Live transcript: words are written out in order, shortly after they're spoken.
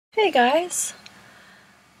Hey guys,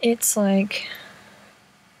 it's like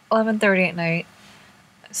 11:30 at night,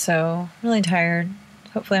 so I'm really tired.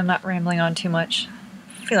 Hopefully I'm not rambling on too much.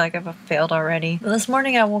 I feel like I've failed already. But this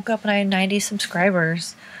morning I woke up and I had 90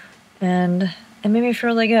 subscribers, and it made me feel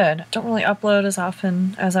really good. I don't really upload as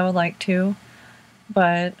often as I would like to,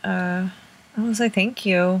 but I want to say thank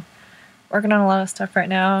you. Working on a lot of stuff right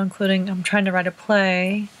now, including I'm trying to write a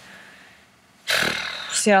play.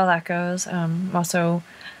 See how that goes. I'm also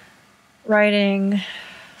writing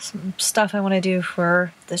some stuff I want to do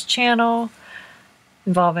for this channel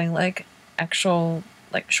involving like actual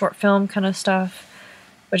like short film kind of stuff,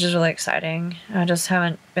 which is really exciting. I just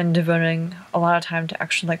haven't been devoting a lot of time to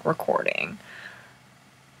actually like recording.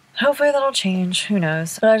 Hopefully that'll change, who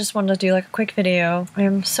knows. But I just wanted to do like a quick video.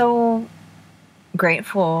 I'm so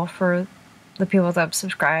grateful for the people that have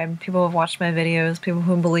subscribed, people who have watched my videos, people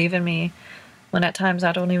who believe in me when at times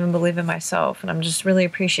I don't even believe in myself, and I'm just really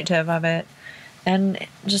appreciative of it. And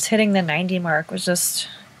just hitting the 90 mark was just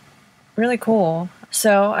really cool.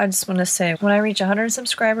 So I just want to say, when I reach 100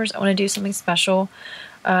 subscribers, I want to do something special.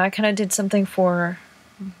 I kind of did something for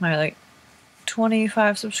my like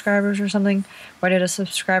 25 subscribers or something, where I did a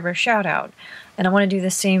subscriber shout out. And I want to do the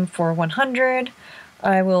same for 100.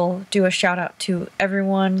 I will do a shout out to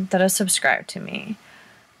everyone that has subscribed to me.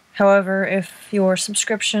 However, if your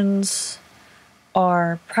subscriptions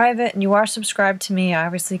are private and you are subscribed to me, I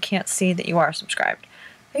obviously can't see that you are subscribed.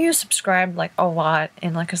 You subscribed like a lot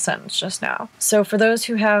in like a sentence just now. So for those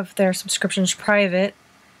who have their subscriptions private,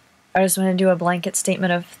 I just want to do a blanket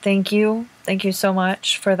statement of thank you. Thank you so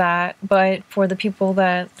much for that. But for the people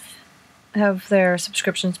that have their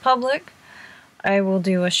subscriptions public, I will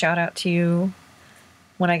do a shout out to you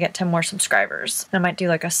when I get 10 more subscribers. I might do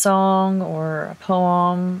like a song or a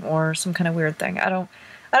poem or some kind of weird thing. I don't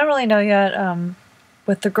really know yet.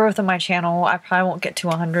 With the growth of my channel, I probably won't get to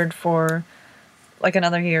 100 for like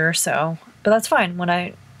another year or so. But that's fine. When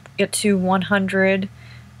I get to 100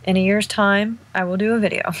 in a year's time, I will do a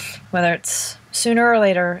video. Whether it's sooner or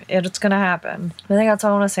later, it's gonna happen. I think that's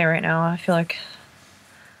all I want to say right now. I feel like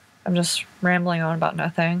I'm just rambling on about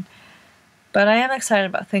nothing. But I am excited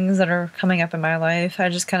about things that are coming up in my life. I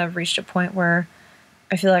just kind of reached a point where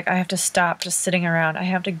I feel like I have to stop just sitting around. I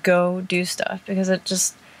have to go do stuff because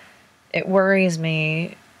it worries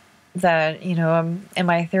me that, you know, I'm in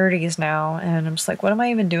my 30s now and I'm just like, what am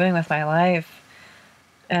I even doing with my life?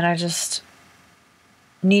 And I just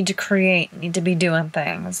need to create, need to be doing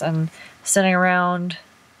things, and sitting around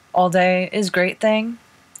all day is a great thing,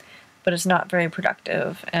 but it's not very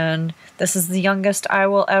productive. And this is the youngest I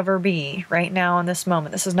will ever be right now in this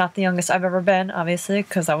moment. This is not the youngest I've ever been, obviously,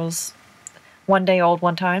 because I was one day old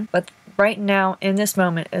one time, but right now in this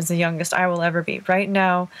moment is the youngest I will ever be. Right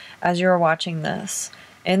now, as you're watching this,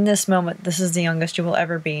 in this moment, this is the youngest you will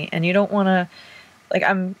ever be. And you don't want to, like,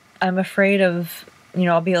 I'm afraid of, you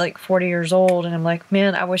know, I'll be like 40 years old and I'm like,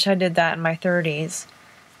 man, I wish I did that in my 30s.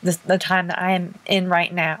 The time that I am in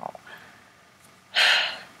right now.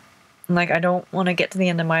 Like, I don't want to get to the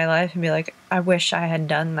end of my life and be like, I wish I had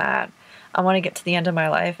done that. I want to get to the end of my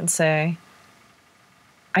life and say,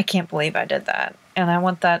 I can't believe I did that. And I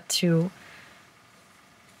want that to,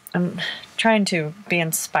 I'm trying to be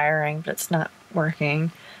inspiring, but it's not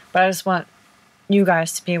working. But I just want you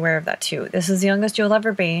guys to be aware of that too. This is the youngest you'll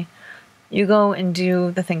ever be. You go and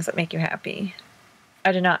do the things that make you happy.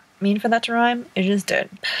 I did not mean for that to rhyme. It just did.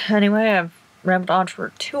 Anyway, I've rambled on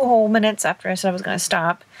for 2 whole minutes after I said I was going to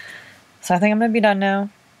stop. So I think I'm going to be done now.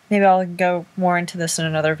 Maybe I'll go more into this in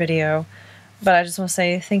another video. But I just want to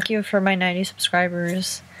say thank you for my 90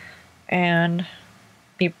 subscribers. And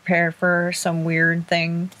be prepared for some weird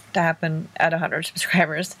thing to happen at 100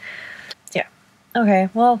 subscribers. Yeah. Okay,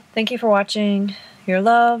 well, thank you for watching. You're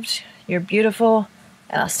loved. You're beautiful.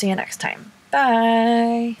 And I'll see you next time.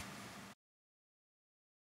 Bye!